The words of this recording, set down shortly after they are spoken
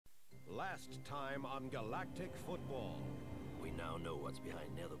last time on Galactic Football. We now know what's behind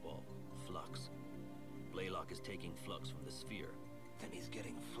Netherball. Flux. Blaylock is taking flux from the sphere. Then he's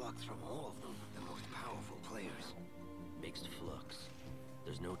getting flux from all of them, the most powerful players. Mixed flux.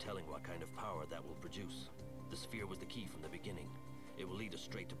 There's no telling what kind of power that will produce. The sphere was the key from the beginning. It will lead us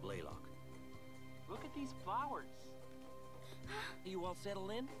straight to Blaylock. Look at these flowers. You all settle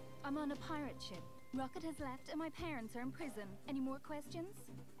in? I'm on a pirate ship. Rocket has left and my parents are in prison. Any more questions?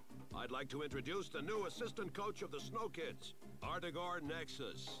 I'd like to introduce the new assistant coach of the Snow Kids, Artigor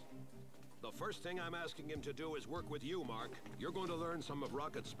Nexus. The first thing I'm asking him to do is work with you, Mark. You're going to learn some of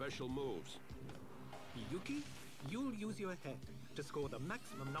Rocket's special moves. Yuki, you'll use your head to score the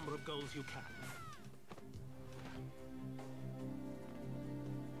maximum number of goals you can.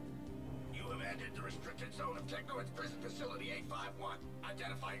 You have entered the restricted zone of Technoid's prison facility 851.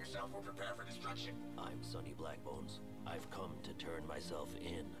 Identify yourself or prepare for destruction. I'm Sonny Blackbones. I've come to turn myself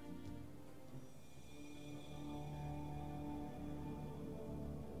in.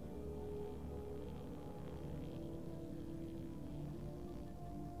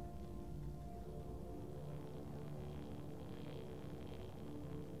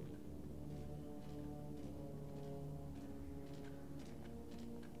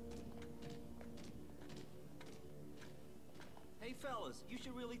 Hey fellas, you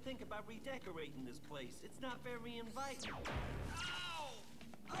should really think about redecorating this place. It's not very inviting. Ow!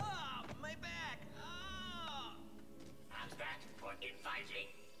 Ah, my back! Ah! How's that for inviting?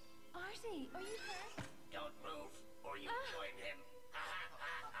 Artie, are you hurt? Don't move, or you join him.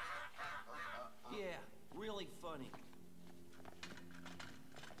 Yeah, really funny.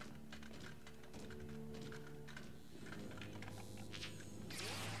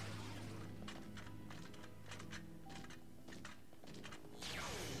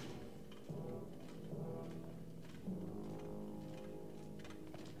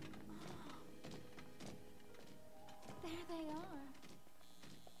 There they are.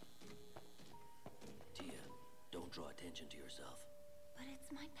 Tia, don't draw attention to yourself. But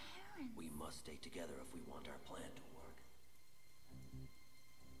it's my parents. We must stay together if we want our plan to work.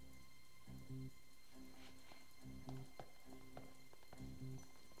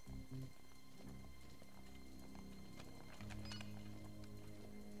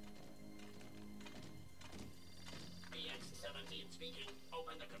 S02E17 speaking.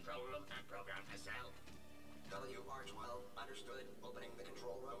 Open the control room and program SL. W. Archwell, understood. Opening the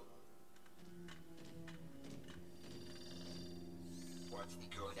control room. What's the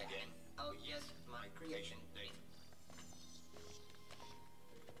code again? Oh yes, my creation date.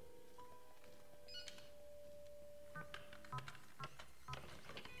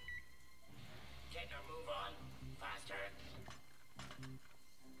 Get your move on. Faster.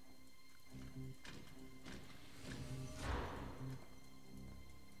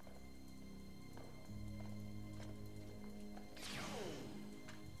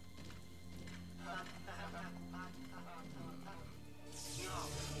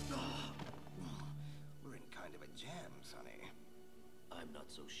 We're in kind of a jam, Sonny. I'm not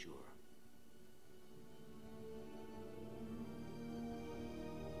so sure.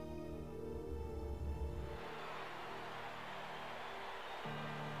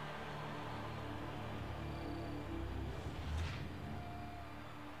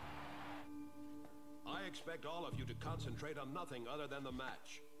 I expect all of you to concentrate on nothing other than the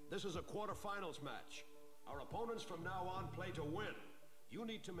match. This is a quarterfinals match. Our opponents from now on play to win. You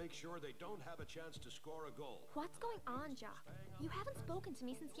need to make sure they don't have a chance to score a goal. What's going on, Jock? You haven't spoken to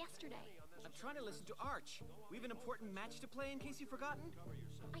me since yesterday. I'm trying to listen to Arch. We have an important match to play in case you've forgotten.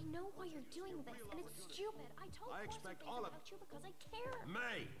 I know why you're doing this, and it's stupid. I told I Paul expect something all of about you because I care.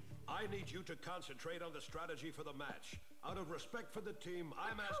 May, I need you to concentrate on the strategy for the match. Out of respect for the team,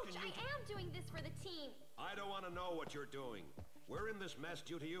 I'm asking Coach, you I am doing this for the team. I don't want to know what you're doing. We're in this mess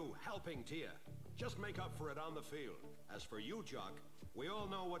due to you helping Tia. Just make up for it on the field. As for you, Jock, we all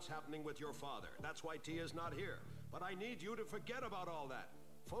know what's happening with your father. That's why Tia's not here. But I need you to forget about all that.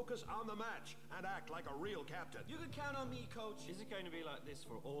 Focus on the match and act like a real captain. You can count on me, Coach. Is it going to be like this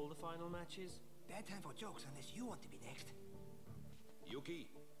for all the final matches? Bad time for jokes unless you want to be next. Yuki,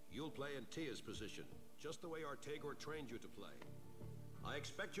 you'll play in Tia's position, just the way Artigor trained you to play. I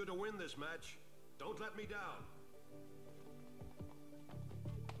expect you to win this match. Don't let me down.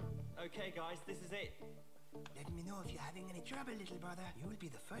 Okay, guys, this is it. Let me know if you're having any trouble, little brother. You will be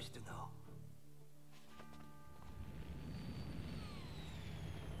the first to know.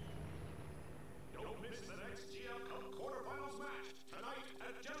 Don't miss the next GL Cup quarterfinals match tonight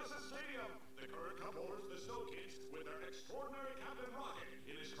at Genesis Stadium. The current cup holders, the Snow Kids, with their extraordinary Captain Rocket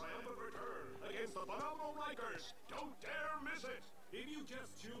in his triumphant return against the phenomenal Rikers. Don't dare miss it. If you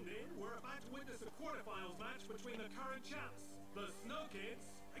just tuned in, we're about to witness a quarterfinals match between the current champs, the Snow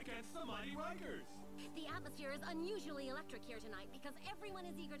Kids, against the Mighty Rikers. The atmosphere is unusually electric here tonight because everyone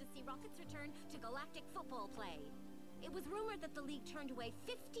is eager to see Rocket's return to galactic football play. It was rumored that the league turned away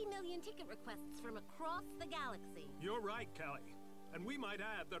 50 million ticket requests from across the galaxy. You're right, Callie. And we might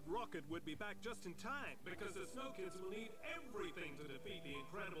add that Rocket would be back just in time, because the Snow Kids will need everything to defeat the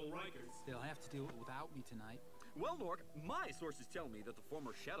incredible Rikers. They'll have to do it without me tonight. Well, Lork, my sources tell me that the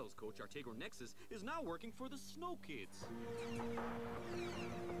former Shadows coach, Artegor Nexus, is now working for the Snow Kids.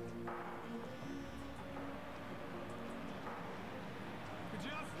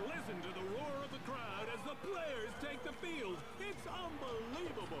 Just listen to the roar of the crowd as the players take the field. It's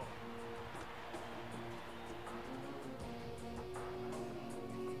unbelievable.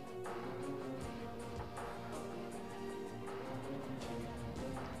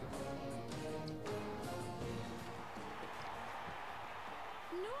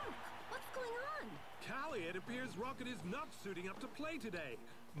 What's going on? Callie, it appears Rocket is not suiting up to play today.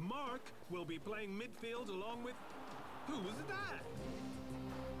 Mark will be playing midfield along with... Who's that?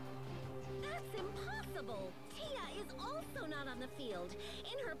 That's impossible! Tia is also not on the field.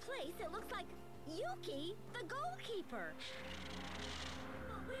 In her place, it looks like Yuki, the goalkeeper.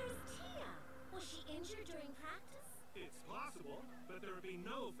 But where's Tia? Was she injured during practice? It's possible, but there have been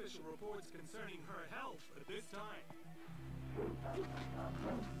no official reports concerning her health at this time.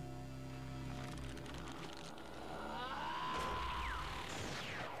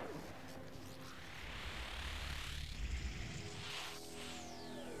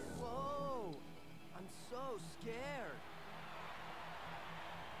 Whoa! I'm so scared.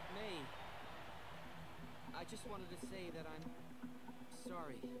 May, I just wanted to say that I'm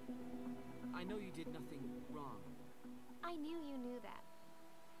sorry. I know you did nothing wrong. I knew you knew that.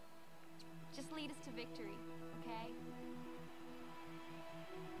 Just lead us to victory, okay?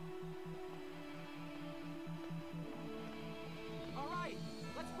 All right,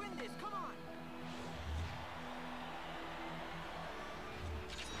 let's win this. Come on.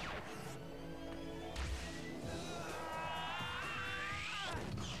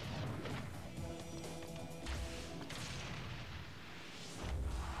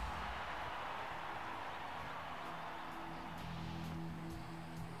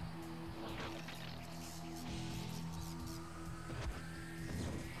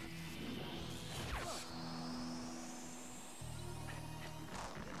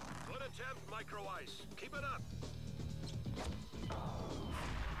 Micro Ice. Keep it up.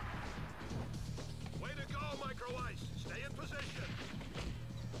 Way to go, Micro Ice. Stay in position.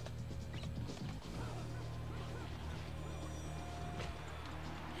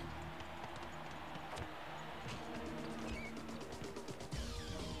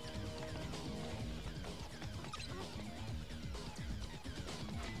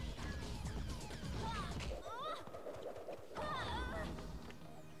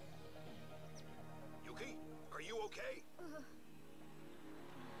 Are you okay?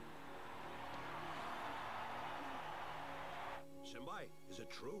 Simbai, is it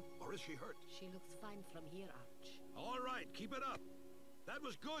true, or is she hurt? She looks fine from here, Arch. All right, keep it up. That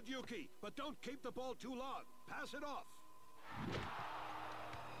was good, Yuki, but don't keep the ball too long. Pass it off.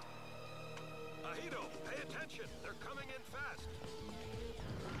 Ahito, pay attention. They're coming in fast.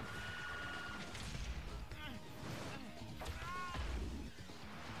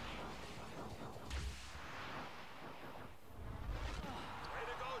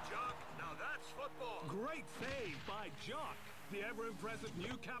 Great save by Jock, the ever-impressive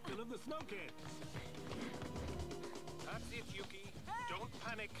new captain of the Snow Kids. That's it, Yuki. Don't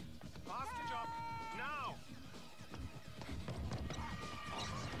panic. Pass to Jock, now!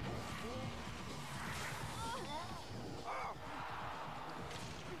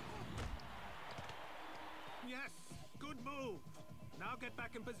 Yes, good move. Now get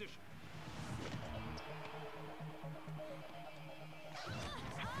back in position.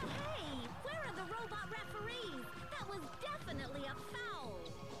 Hey! Where are the robot referees? That was definitely a foul!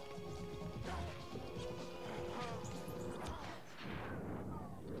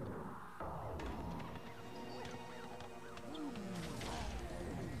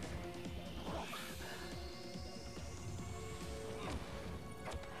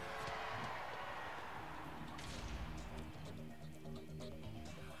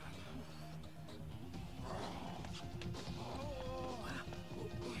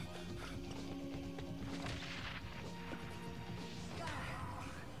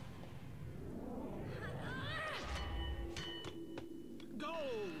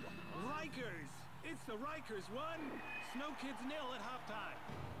 It's the Rikers 1, Snow Kids 0 at halftime.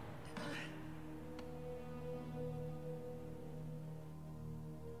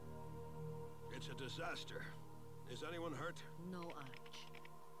 It's a disaster. Is anyone hurt? No, Arch.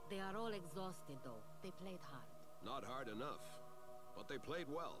 They are all exhausted, though. They played hard. Not hard enough, but they played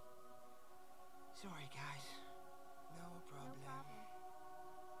well. Sorry, guys. No problem. No problem.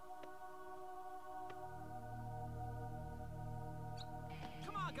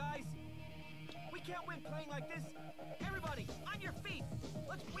 Come on, guys! We can't win playing like this! Everybody, on your feet!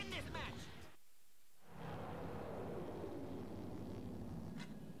 Let's win this match!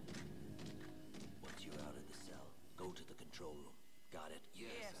 Once you're out of the cell, go to the control room. Got it?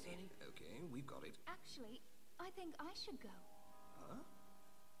 Yes, Sonny. Okay, we've got it. Actually, I think I should go. Huh?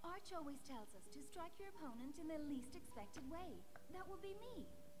 Arch always tells us to strike your opponent in the least expected way. That would be me.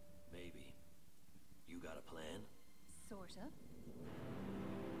 Maybe. You got a plan? Sort of.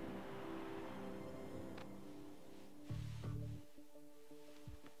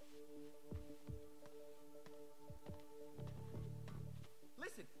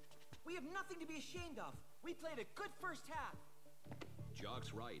 Listen, we have nothing to be ashamed of. We played a good first half.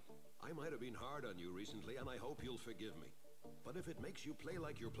 Jock's right. I might have been hard on you recently, and I hope you'll forgive me. But if it makes you play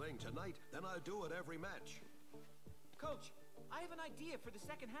like you're playing tonight, then I'll do it every match. Coach, I have an idea for the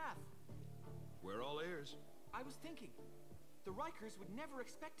second half. We're all ears. I was thinking, the Rikers would never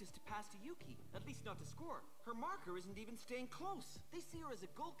expect us to pass to Yuki, at least not to score. Her marker isn't even staying close. They see her as a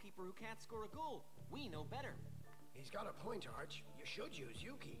goalkeeper who can't score a goal. We know better. He's got a point, Arch. You should use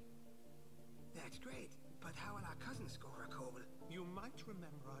Yuki. That's great, but how will our cousin score a goal? You might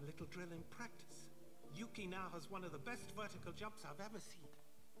remember our little drill in practice. Yuki now has one of the best vertical jumps I've ever seen.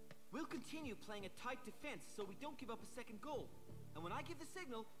 We'll continue playing a tight defense so we don't give up a second goal. And when I give the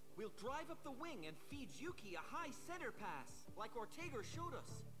signal, we'll drive up the wing and feed Yuki a high center pass, like Ortega showed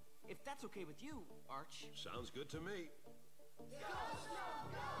us. If that's okay with you, Arch. Sounds good to me.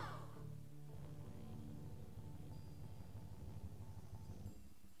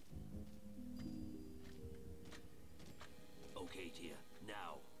 Okay, Tia.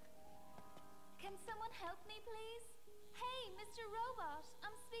 Now. Can someone help me, please? Hey, Mr. Robot,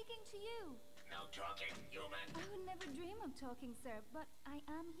 I'm speaking to you. No talking, human. I would never dream of talking, sir, but I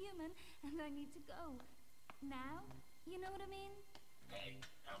am human, and I need to go. Now? You know what I mean? Hey,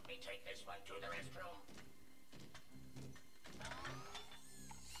 help me take this one to the restroom. Ah.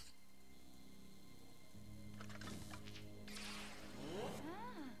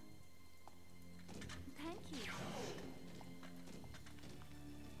 Thank you.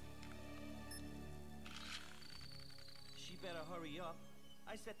 She better hurry up.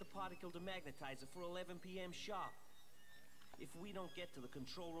 I set the particle demagnetizer for 11 p.m. sharp. If we don't get to the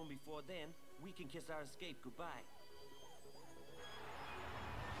control room before then, we can kiss our escape goodbye.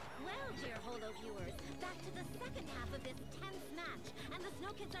 Well, dear Holo viewers, back to the second half of this tense match, and the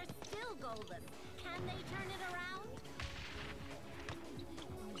Snow Kids are still goalless. Can they turn it around?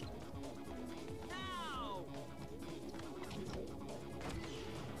 Now!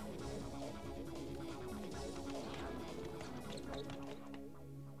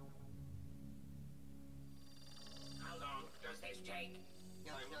 How long does this take?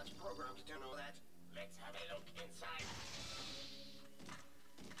 I'm not programmed to know that. Let's have a look inside.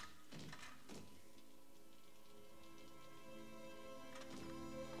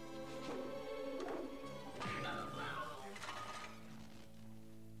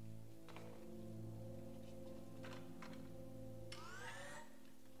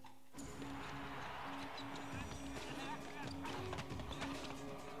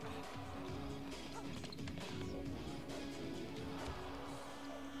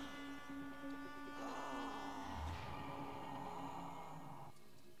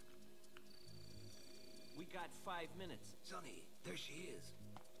 We got 5 minutes. Sonny, there she is.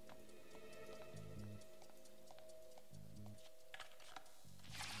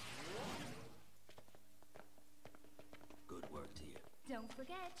 Good work, Tia. Don't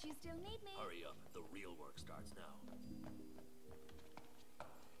forget, you still need me. Hurry up. The real work starts now.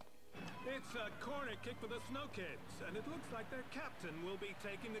 It's a corner kick for the Snow Kids, and it looks like their captain will be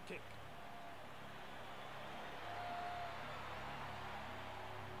taking the kick.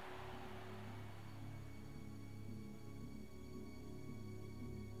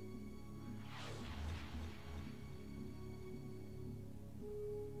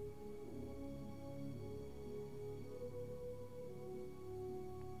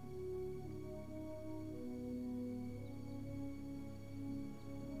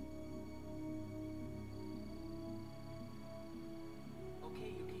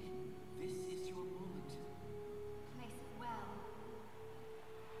 Okay, Yuki.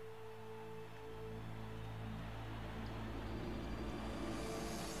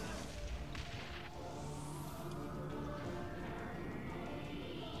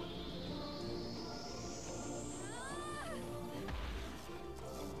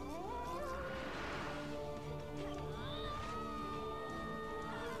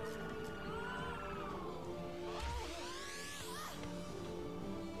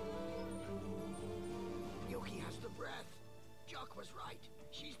 fight.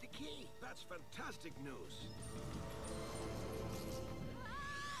 She's the key. That's fantastic news.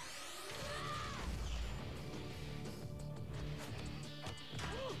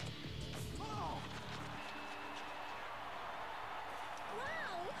 Wow!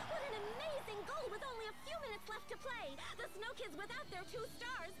 What an amazing goal with only a few minutes left to play. The Snow Kids, without their 2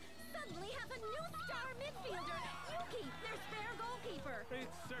 stars, suddenly have a new star midfielder, Yuki, their spare goalkeeper. It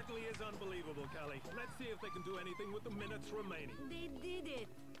certainly is unbelievable, Callie. Let's see if they can do anything with the minutes remaining. They did it.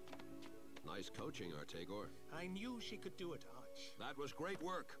 Nice coaching, Artegor. I knew she could do it, Arch. That was great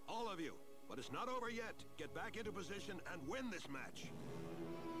work, all of you. But it's not over yet. Get back into position and win this match.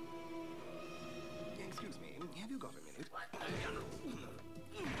 Excuse me, have you got a minute?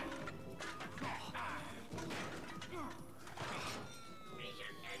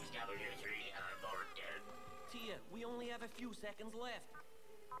 Mission S02E17 aborted. Tia, we only have a few seconds left.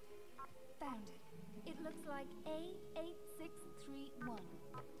 Found it. It looks like A8631.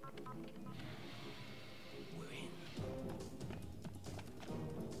 We're in.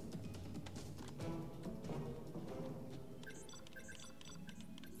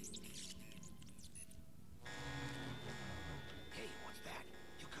 Hey, what's that?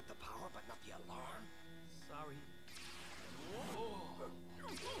 You cut the power, but not the alarm? Sorry.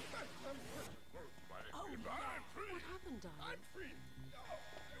 I'm free. What happened, darling? I'm free. Oh,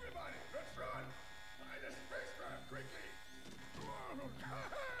 everybody, let's run. Find a spacecraft quickly.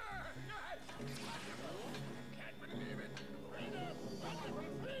 Can't believe it. Freedom!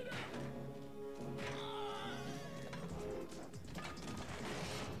 Freedom! Freedom!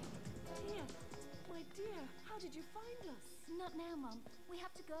 Tia, my dear, how did you find us? Not now, Mom. We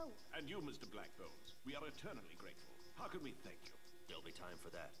have to go. And you, Mr. Blackbones, we are eternally grateful. How can we thank you? There'll be time for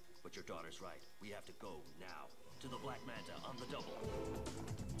that. But your daughter's right. We have to go now. To the Black Manta on the double.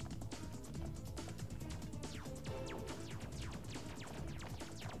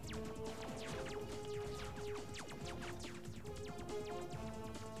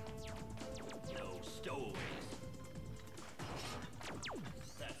 No stowaways.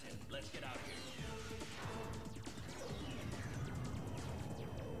 That's it. Let's get out of here.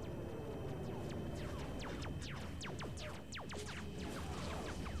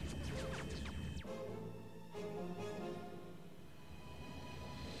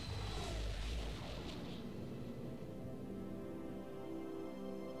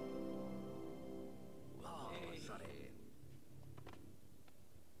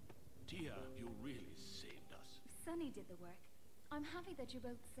 Tia, you really saved us. Sonny did the work. I'm happy that you're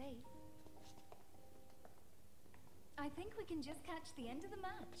both safe. I think we can just catch the end of the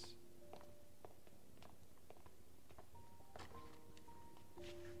match.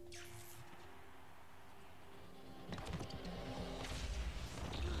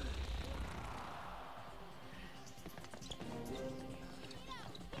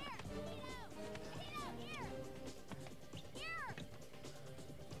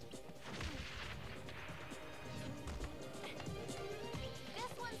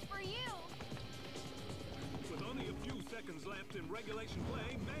 This one's for you. With only a few seconds left in regulation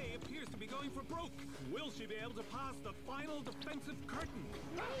play, May appears to be going for broke. Will she be able to pass the final defensive curtain?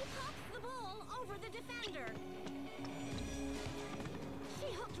 May pops the ball over the defender.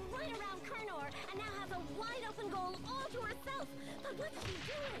 She hooked right around Kernor and now has a wide open goal all to herself. But what's she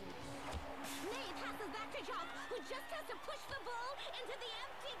doing? May passes back to Jock, who just has to push the ball into the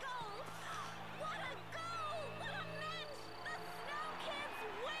empty goal. What a goal! What a match! The Snow Kids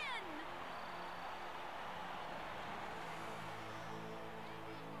win!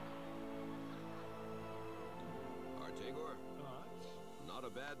 Artegor, Arch, not a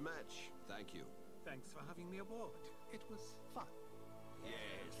bad match. Thank you. thanks for having me aboard. It was fun.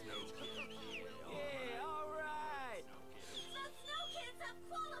 Yes, no kidding. Yeah, all right. The Snow Kids have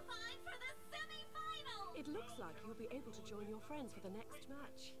qualified for the semi-final! It looks like you'll be able to join your friends for the next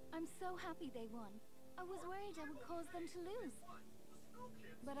match. I'm so happy they won. I was worried I would cause them to lose.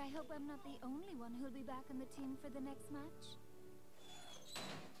 But I hope I'm not the only one who'll be back on the team for the next match.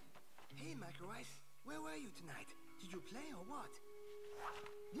 Hey, Microice, where were you tonight? Did you play or what?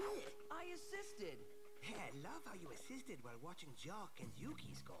 Yeah. I assisted. Hey, I love how you assisted while watching Jock and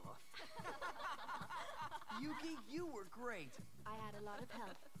Yuki score. Yuki, you were great. I had a lot of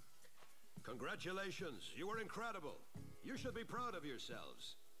help. Congratulations, you were incredible. You should be proud of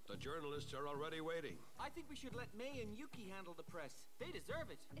yourselves. The journalists are already waiting. I think we should let May and Yuki handle the press. They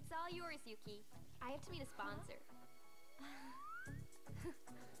deserve it. It's all yours, Yuki. I have to meet a sponsor.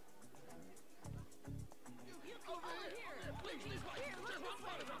 Over here! Please, this way! Just one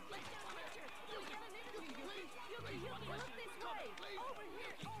photograph, please! Yuki, look this way! Over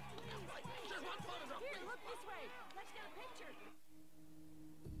here! Oh, please! Just one photograph, Here, please! look this way! Let's get a picture!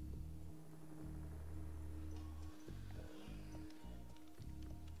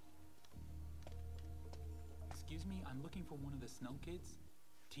 Excuse me, I'm looking for one of the Snow Kids.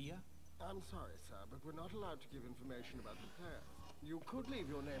 Tia? I'm sorry, sir, but we're not allowed to give information about the players. You could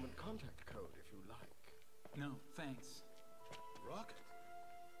leave your name and contact code if you like. No, thanks. Rocket?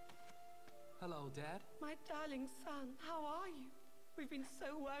 Hello, Dad. My darling son, how are you? We've been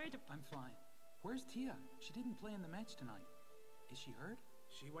so worried. I'm fine. Where's Tia? She didn't play in the match tonight. Is she hurt?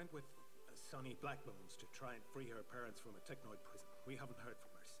 She went with Sonny Blackbones to try and free her parents from a technoid prison. We haven't heard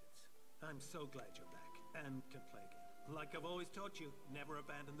from her since. I'm so glad you're back and can play again. Like I've always taught you, never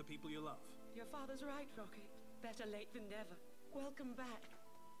abandon the people you love. Your father's right, Rocket. Better late than never. Welcome back.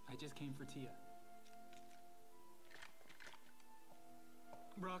 I just came for Tia.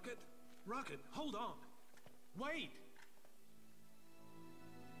 Rocket? Rocket, hold on! Wait!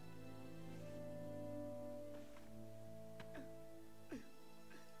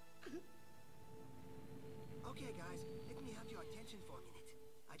 Okay, guys, let me have your attention for a minute.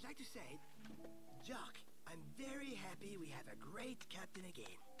 I'd like to say, Jock, I'm very happy we have a great captain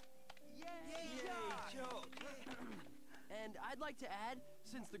again. Yay, Jock! And I'd like to add,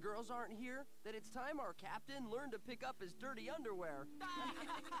 since the girls aren't here, that it's time our captain learned to pick up his dirty underwear.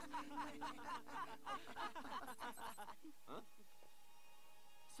 Huh?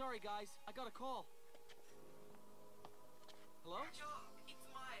 Sorry, guys. I got a call. Hello? Jock, it's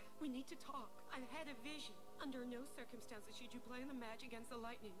Maya. We need to talk. I've had a vision. Under no circumstances should you play in the match against the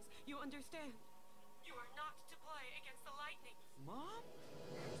Lightnings. You understand? You are not to play against the Lightnings. Mom?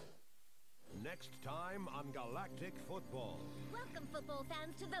 Next time on Galactic Football. Welcome, football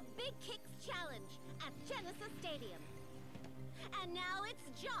fans, to the Big Kicks Challenge at Genesis Stadium. And now it's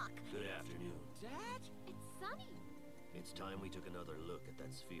Jock. Good afternoon. Dad? It's Sunny. It's time we took another look at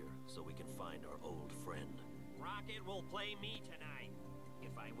that sphere so we can find our old friend. Rocket will play me tonight.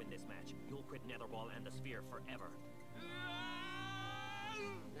 If I win this match, you'll quit Netherball and the sphere forever.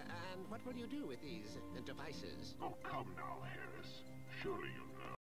 And what will you do with these devices? Oh, come now, Harris. Surely you know.